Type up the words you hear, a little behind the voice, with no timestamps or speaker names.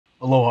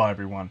Aloha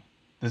everyone,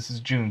 this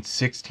is June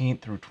 16th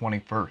through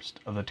 21st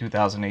of the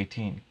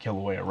 2018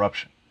 Kilauea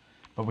Eruption.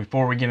 But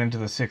before we get into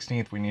the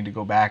 16th, we need to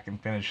go back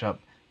and finish up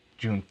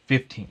June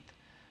 15th.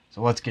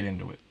 So let's get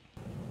into it.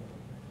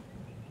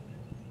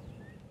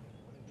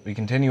 We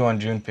continue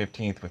on June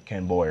 15th with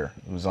Ken Boyer,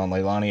 who's on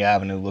Leilani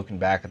Avenue looking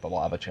back at the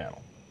lava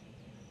channel.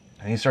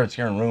 And he starts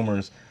hearing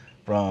rumors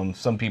from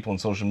some people in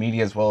social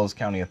media as well as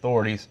county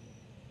authorities.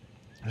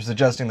 They're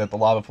suggesting that the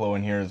lava flow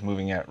in here is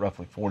moving at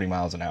roughly 40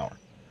 miles an hour.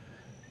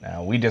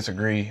 Now, we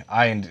disagree.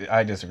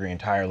 I disagree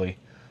entirely.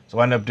 So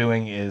what I end up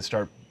doing is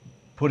start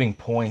putting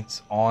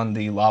points on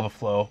the lava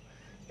flow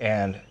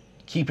and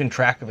keeping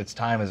track of its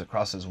time as it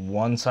crosses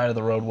one side of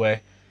the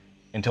roadway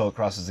until it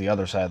crosses the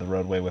other side of the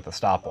roadway with a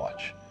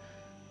stopwatch.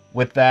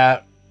 With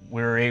that,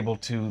 we're able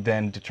to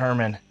then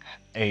determine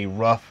a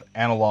rough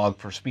analog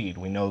for speed.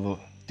 We know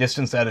the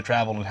distance that it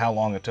traveled and how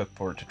long it took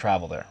for it to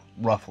travel there,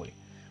 roughly.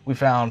 We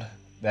found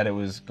that it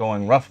was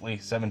going roughly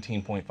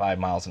 17.5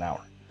 miles an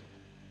hour.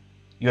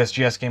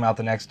 USGS came out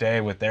the next day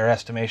with their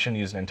estimation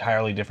using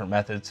entirely different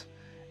methods,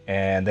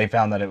 and they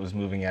found that it was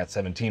moving at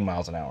 17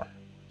 miles an hour.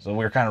 So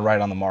we were kind of right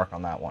on the mark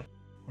on that one.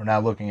 We're now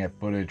looking at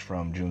footage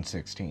from June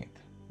 16th.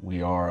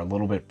 We are a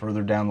little bit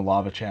further down the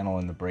lava channel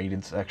in the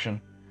braided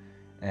section,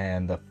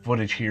 and the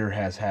footage here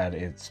has had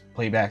its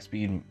playback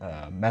speed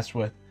messed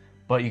with,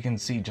 but you can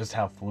see just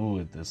how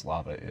fluid this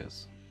lava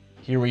is.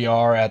 Here we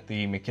are at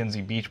the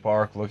McKenzie Beach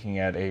Park looking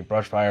at a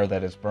brush fire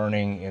that is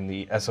burning in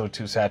the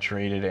SO2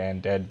 saturated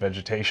and dead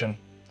vegetation.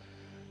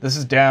 This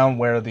is down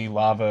where the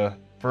lava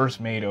first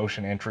made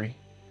ocean entry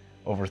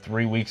over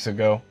 3 weeks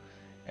ago,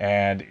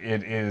 and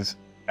it is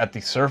at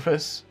the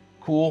surface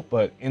cool,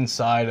 but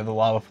inside of the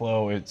lava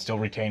flow it's still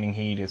retaining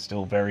heat, it's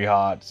still very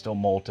hot, still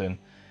molten,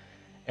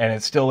 and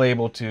it's still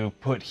able to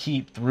put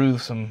heat through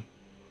some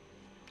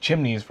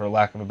chimneys, for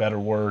lack of a better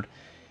word,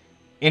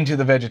 into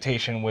the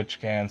vegetation,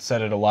 which can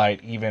set it alight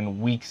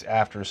even weeks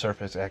after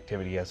surface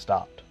activity has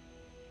stopped.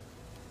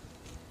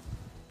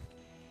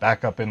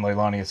 Back up in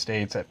Leilani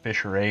Estates at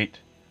Fisher 8,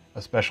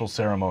 a special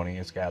ceremony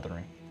is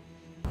gathering.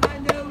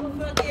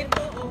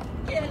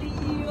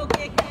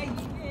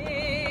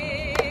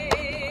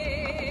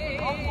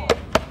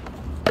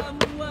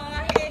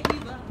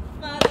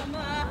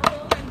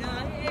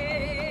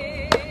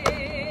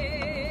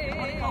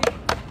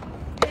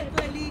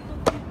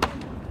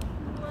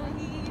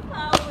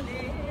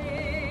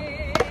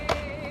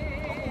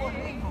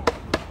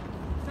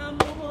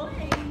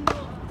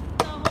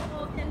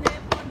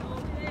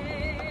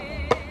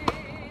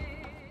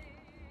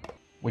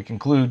 We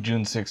conclude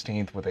June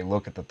 16th with a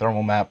look at the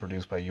thermal map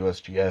produced by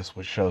USGS,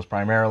 which shows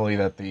primarily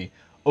that the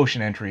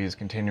ocean entry is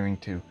continuing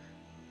to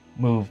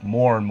move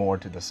more and more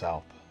to the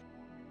south.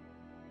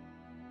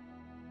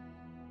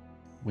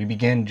 We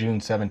begin June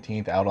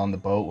 17th out on the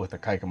boat with the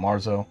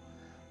Kaikamarzo,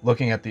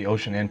 looking at the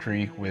ocean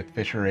entry with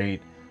Fisher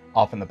 8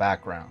 off in the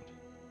background.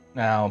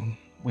 Now,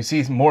 we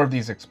see more of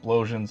these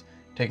explosions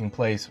taking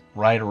place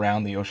right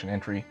around the ocean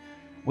entry,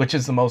 which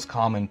is the most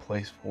common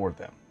place for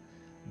them.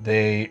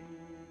 They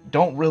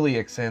don't really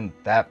extend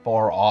that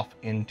far off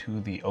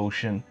into the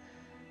ocean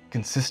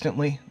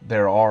consistently.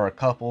 There are a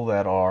couple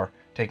that are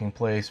taking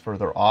place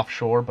further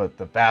offshore, but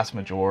the vast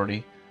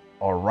majority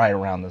are right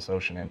around this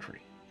ocean entry.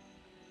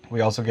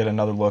 We also get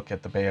another look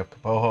at the Bay of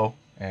Kapoho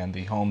and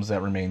the homes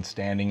that remain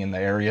standing in the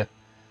area.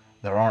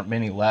 There aren't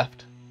many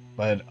left,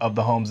 but of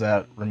the homes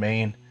that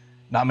remain,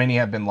 not many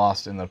have been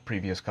lost in the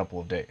previous couple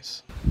of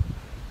days.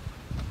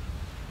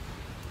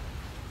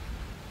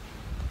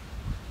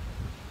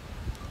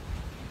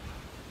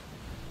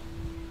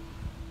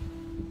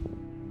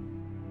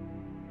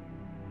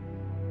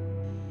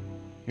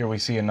 Here we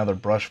see another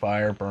brush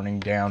fire burning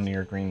down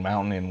near Green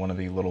Mountain in one of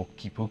the little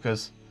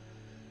kipukas.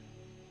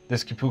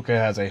 This kipuka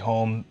has a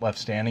home left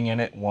standing in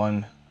it,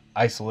 one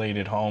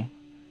isolated home,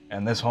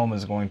 and this home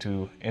is going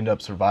to end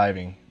up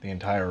surviving the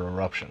entire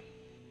eruption.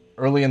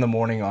 Early in the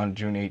morning on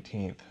June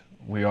 18th,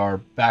 we are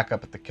back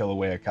up at the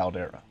Kilauea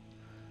caldera.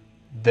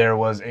 There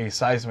was a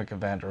seismic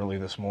event early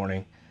this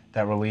morning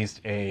that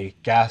released a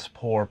gas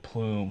pour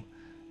plume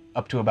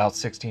up to about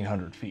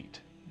 1,600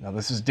 feet. Now,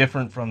 this is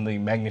different from the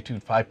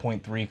magnitude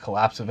 5.3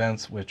 collapse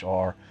events, which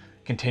are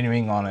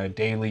continuing on a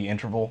daily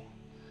interval,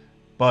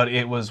 but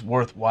it was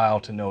worthwhile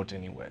to note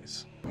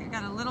anyways. We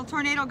got a little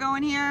tornado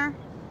going here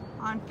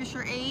on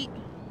Fisher 8.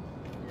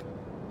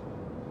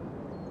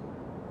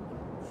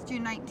 It's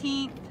June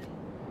 19th.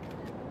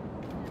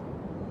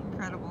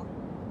 Incredible.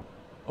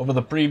 Over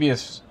the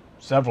previous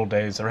several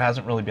days, there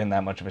hasn't really been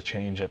that much of a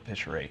change at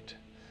Fisher 8.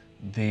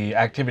 The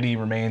activity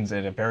remains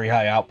at a very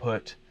high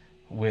output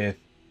with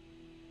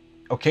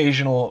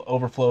occasional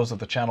overflows of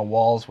the channel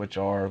walls, which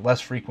are less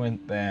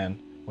frequent than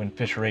when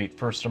Fisher 8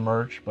 first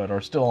emerged, but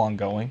are still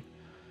ongoing.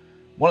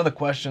 One of the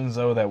questions,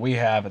 though, that we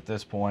have at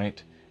this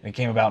point, and it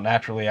came about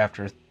naturally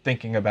after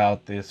thinking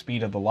about the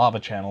speed of the lava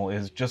channel,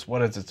 is just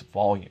what is its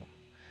volume?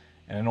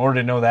 And in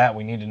order to know that,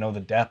 we need to know the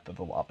depth of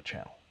the lava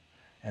channel.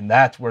 And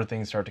that's where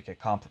things start to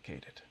get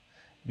complicated,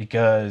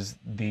 because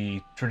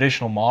the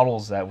traditional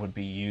models that would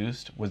be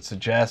used would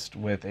suggest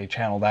with a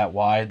channel that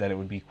wide that it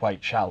would be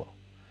quite shallow.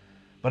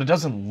 but it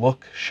doesn't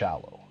look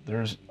shallow.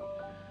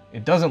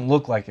 It doesn't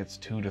look like it's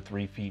 2 to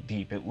 3 feet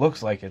deep. It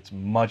looks like it's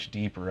much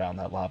deeper around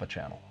that lava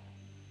channel.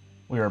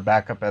 We are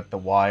back up at the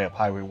Y of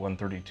Highway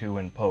 132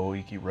 and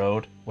Pu'u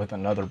Road with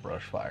another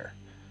brush fire.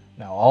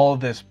 Now all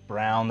of this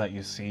brown that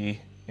you see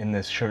in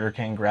this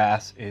sugarcane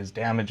grass is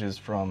damages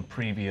from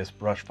previous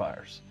brush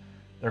fires.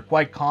 They're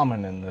quite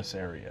common in this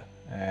area,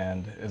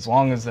 and as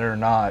long as they're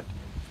not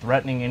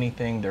threatening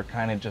anything, they're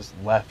kind of just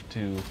left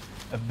to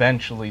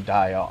eventually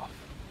die off.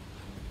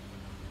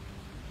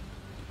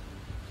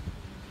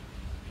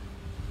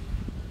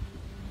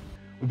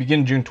 We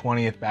begin June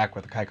 20th back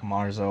with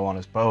Kaikamarzo on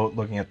his boat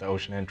looking at the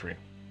ocean entry.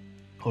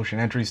 Ocean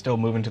entry is still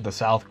moving to the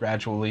south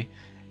gradually,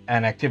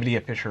 and activity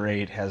at Fisher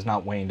 8 has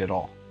not waned at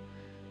all.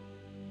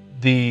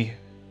 The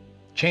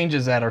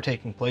changes that are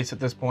taking place at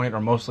this point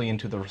are mostly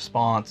into the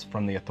response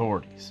from the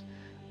authorities.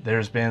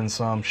 There's been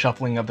some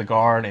shuffling of the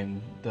guard,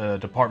 and the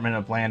Department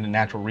of Land and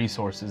Natural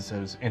Resources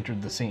has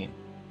entered the scene.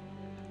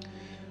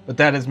 But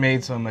that has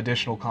made some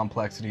additional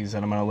complexities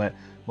that I'm going to let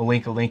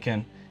Malika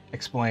Lincoln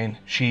explain.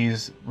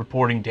 She's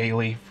reporting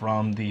daily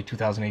from the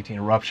 2018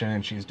 eruption,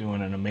 and she's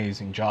doing an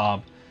amazing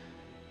job,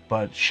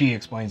 but she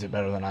explains it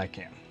better than I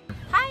can.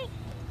 Hi.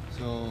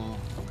 So,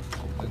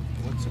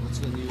 what's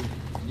the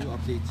new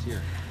updates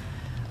here?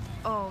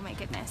 Oh my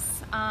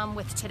goodness.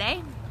 With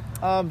today?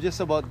 Just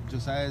about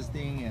Josiah's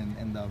thing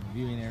and the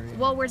viewing area.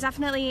 Well, we're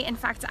definitely, in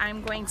fact,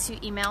 I'm going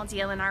to email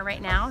DLNR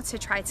right now to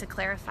try to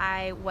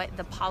clarify what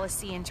the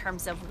policy in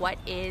terms of what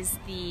is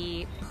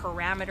the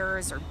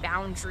parameters or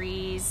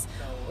boundaries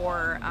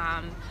or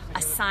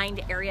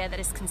assigned area that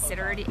is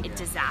considered a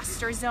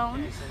disaster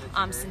zone,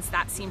 since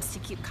that seems to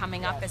keep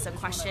coming up as a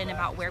question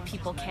about where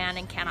people can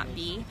and cannot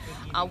be.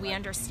 We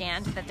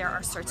understand that there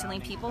are certainly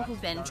people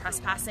who've been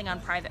trespassing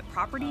on private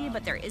property,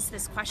 but there is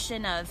this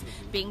question of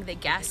being the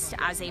guest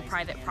as a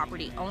private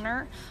property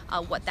owner,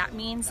 what that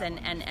means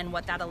and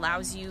what that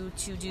allows you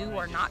to do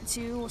or not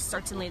to.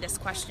 Certainly this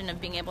question of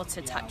being able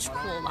to touch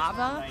cool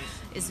lava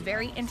is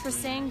very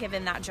interesting,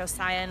 given that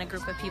Josiah and a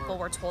group of people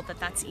were told that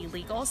that's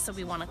illegal, so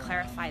we want to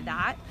clarify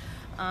that.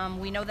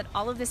 We know that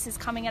all of this is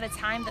coming at a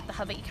time that the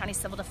Hawaii County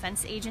Civil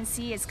Defense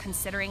Agency is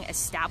considering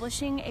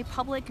establishing a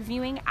public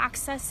viewing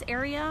access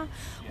area,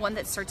 one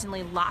that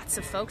certainly lots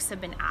of folks have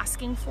been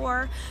asking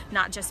for,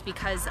 not just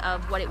because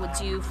of what it would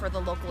do for the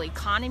local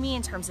economy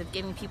in terms of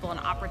giving people an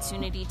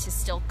opportunity to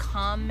still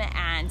come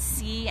and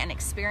see and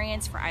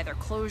experience for either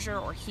closure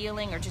or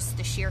healing or just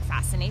the sheer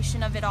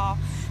fascination of it all,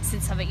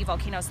 since Hawaii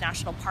Volcanoes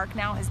National Park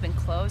now has been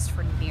closed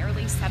for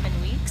nearly 7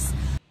 weeks.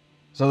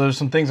 So there's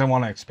some things I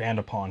want to expand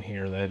upon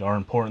here that are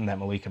important that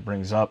Malika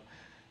brings up.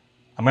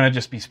 I'm going to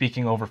just be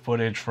speaking over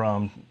footage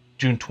from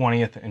June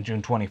 20th and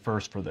June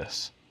 21st for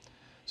this.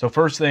 So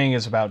first thing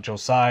is about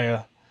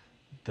Josiah,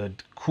 the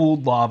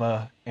cooled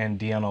lava, and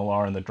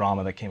DLNR and the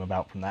drama that came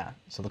about from that.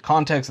 So the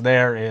context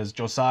there is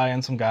Josiah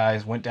and some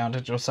guys went down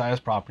to Josiah's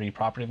property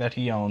that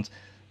he owns,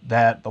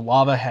 that the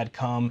lava had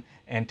come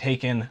and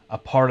taken a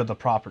part of the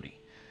property.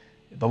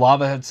 The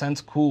lava had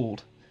since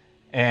cooled,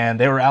 and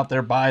they were out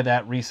there by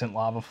that recent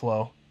lava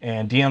flow,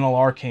 and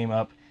DLNR came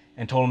up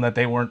and told them that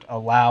they weren't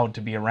allowed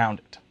to be around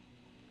it.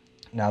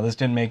 Now this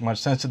didn't make much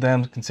sense to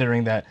them,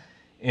 considering that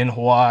in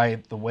Hawaii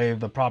the way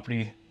the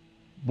property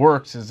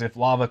works is if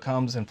lava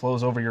comes and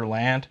flows over your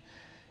land,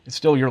 it's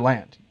still your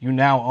land. You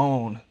now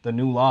own the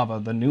new lava,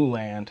 the new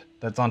land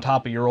that's on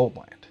top of your old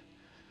land.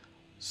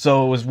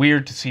 So it was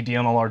weird to see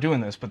DLNR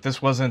doing this, but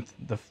this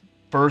wasn't the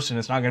first, and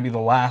it's not going to be the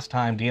last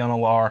time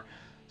DLNR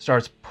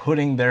starts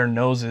putting their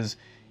noses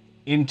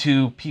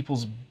into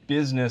people's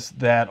business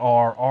that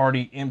are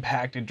already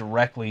impacted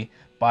directly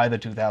by the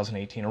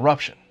 2018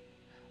 eruption.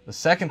 The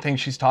second thing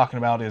she's talking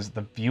about is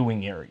the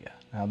viewing area.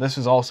 Now this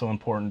is also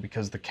important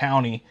because the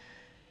county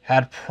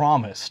had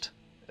promised,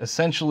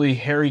 essentially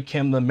Harry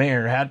Kim, the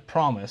mayor, had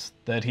promised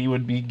that he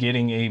would be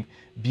getting a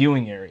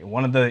viewing area.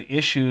 One of the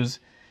issues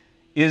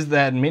is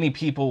that many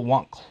people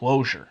want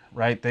closure,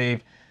 right?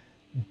 They've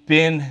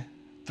been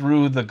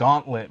through the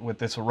gauntlet with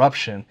this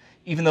eruption,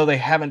 even though they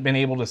haven't been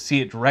able to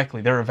see it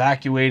directly. They're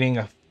evacuating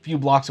a few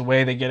blocks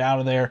away. They get out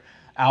of there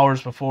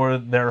hours before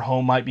their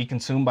home might be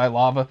consumed by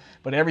lava,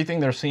 but everything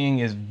they're seeing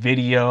is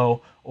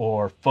video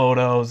or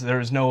photos.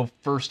 There's no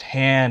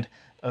firsthand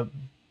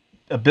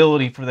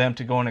ability for them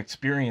to go and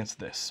experience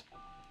this.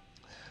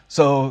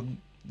 So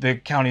the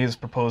county is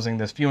proposing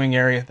this viewing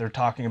area. They're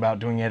talking about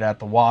doing it at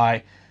the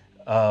Y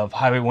of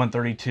Highway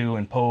 132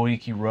 and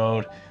Pu'u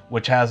Road,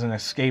 which has an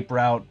escape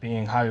route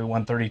being Highway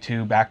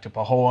 132 back to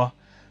Pahoa.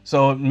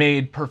 So it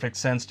made perfect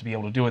sense to be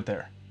able to do it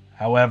there.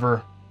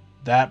 However,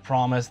 that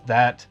promise,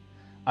 that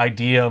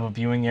idea of a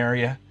viewing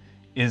area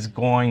is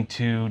going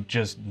to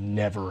just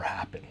never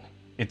happen.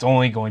 It's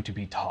only going to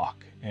be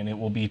talk, and it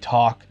will be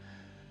talk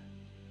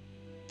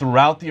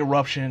throughout the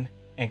eruption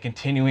and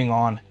continuing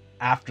on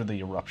after the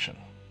eruption.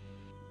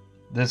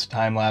 This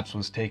time lapse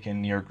was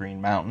taken near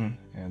Green Mountain,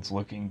 and it's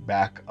looking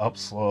back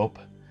upslope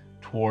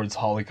towards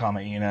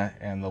Halekama'ina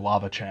and the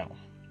lava channel.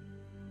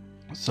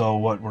 So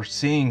what we're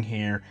seeing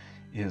here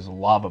is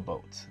lava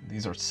boats.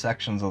 These are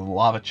sections of the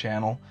lava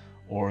channel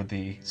or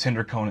the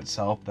cinder cone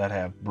itself that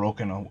have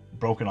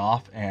broken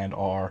off and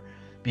are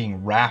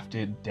being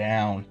rafted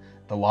down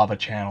the lava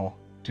channel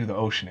to the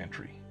ocean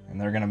entry. And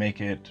they're going to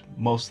make it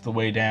most of the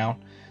way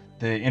down.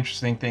 The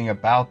interesting thing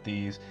about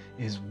these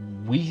is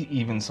we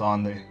even saw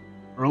in the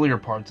earlier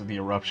parts of the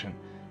eruption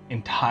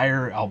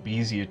entire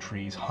albizia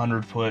trees,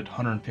 100-foot,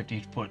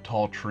 150-foot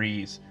tall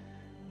trees,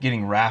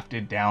 getting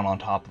rafted down on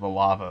top of the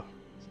lava.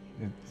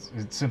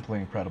 It's simply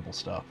incredible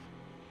stuff.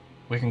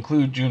 We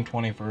conclude June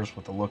 21st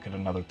with a look at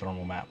another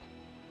thermal map.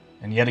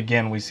 And yet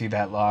again, we see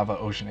that lava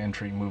ocean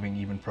entry moving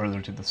even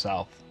further to the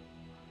south.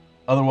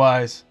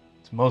 Otherwise,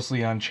 it's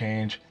mostly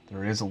unchanged.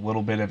 There is a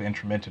little bit of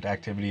intermittent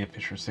activity at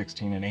Fissure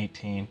 16 and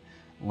 18,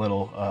 a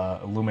little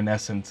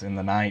luminescence in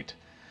the night.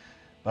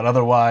 But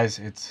otherwise,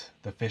 it's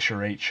the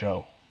Fissure 8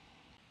 show.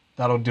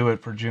 That'll do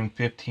it for June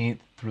 15th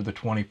through the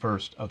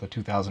 21st of the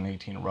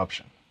 2018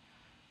 eruption.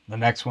 The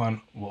next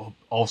one we'll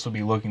also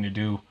be looking to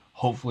do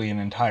hopefully an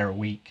entire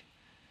week.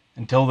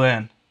 Until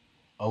then,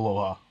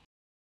 aloha.